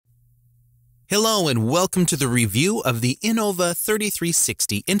Hello and welcome to the review of the Innova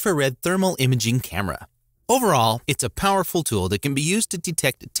 3360 infrared thermal imaging camera. Overall, it's a powerful tool that can be used to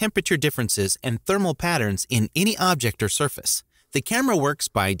detect temperature differences and thermal patterns in any object or surface. The camera works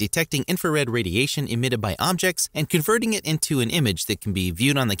by detecting infrared radiation emitted by objects and converting it into an image that can be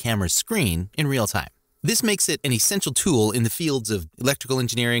viewed on the camera's screen in real time. This makes it an essential tool in the fields of electrical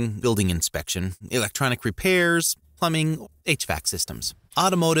engineering, building inspection, electronic repairs, plumbing, HVAC systems,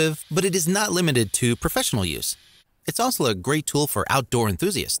 automotive, but it is not limited to professional use. It's also a great tool for outdoor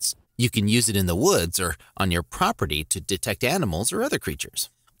enthusiasts. You can use it in the woods or on your property to detect animals or other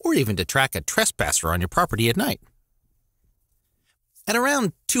creatures, or even to track a trespasser on your property at night. At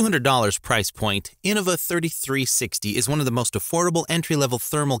around $200 price point, Innova 3360 is one of the most affordable entry-level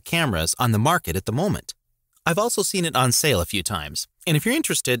thermal cameras on the market at the moment. I've also seen it on sale a few times, and if you're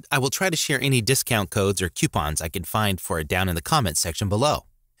interested, I will try to share any discount codes or coupons I can find for it down in the comments section below.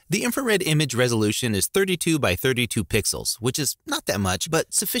 The infrared image resolution is 32 by 32 pixels, which is not that much,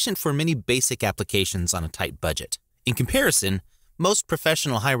 but sufficient for many basic applications on a tight budget. In comparison, most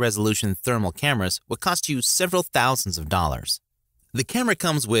professional high-resolution thermal cameras would cost you several thousands of dollars. The camera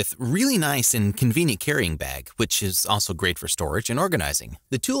comes with really nice and convenient carrying bag, which is also great for storage and organizing.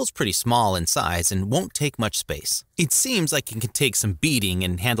 The tool is pretty small in size and won't take much space. It seems like it can take some beating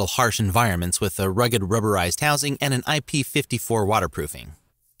and handle harsh environments with a rugged rubberized housing and an IP54 waterproofing.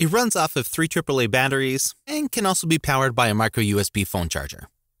 It runs off of 3 AAA batteries and can also be powered by a micro USB phone charger.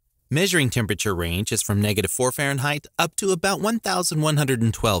 Measuring temperature range is from -4 Fahrenheit up to about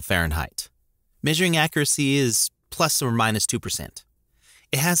 1112 Fahrenheit. Measuring accuracy is plus or minus 2%.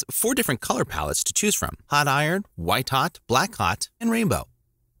 It has 4 different color palettes to choose from: hot iron, white hot, black hot, and rainbow.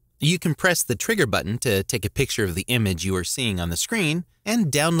 You can press the trigger button to take a picture of the image you are seeing on the screen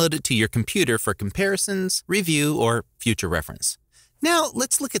and download it to your computer for comparisons, review, or future reference. Now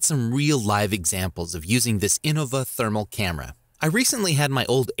let's look at some real live examples of using this Innova thermal camera. I recently had my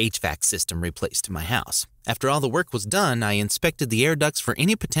old HVAC system replaced in my house. After all the work was done, I inspected the air ducts for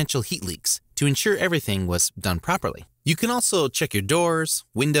any potential heat leaks to ensure everything was done properly. You can also check your doors,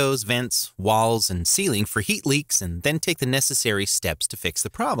 windows, vents, walls, and ceiling for heat leaks and then take the necessary steps to fix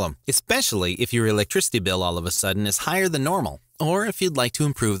the problem, especially if your electricity bill all of a sudden is higher than normal, or if you'd like to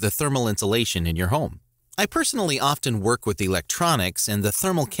improve the thermal insulation in your home. I personally often work with electronics, and the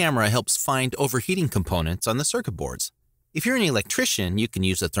thermal camera helps find overheating components on the circuit boards. If you're an electrician, you can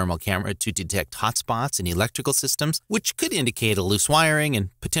use a thermal camera to detect hotspots in electrical systems, which could indicate a loose wiring and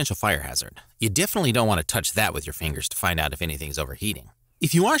potential fire hazard. You definitely don't want to touch that with your fingers to find out if anything's overheating.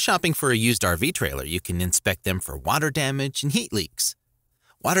 If you are shopping for a used RV trailer, you can inspect them for water damage and heat leaks.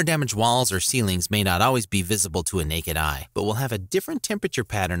 Water damaged walls or ceilings may not always be visible to a naked eye, but will have a different temperature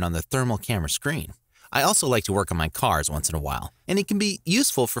pattern on the thermal camera screen. I also like to work on my cars once in a while, and it can be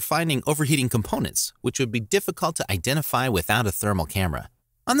useful for finding overheating components, which would be difficult to identify without a thermal camera.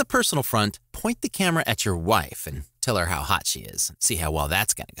 On the personal front, point the camera at your wife and tell her how hot she is. See how well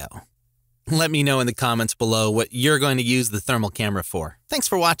that's going to go. Let me know in the comments below what you're going to use the thermal camera for. Thanks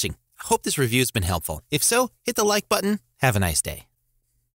for watching. I hope this review has been helpful. If so, hit the like button. Have a nice day.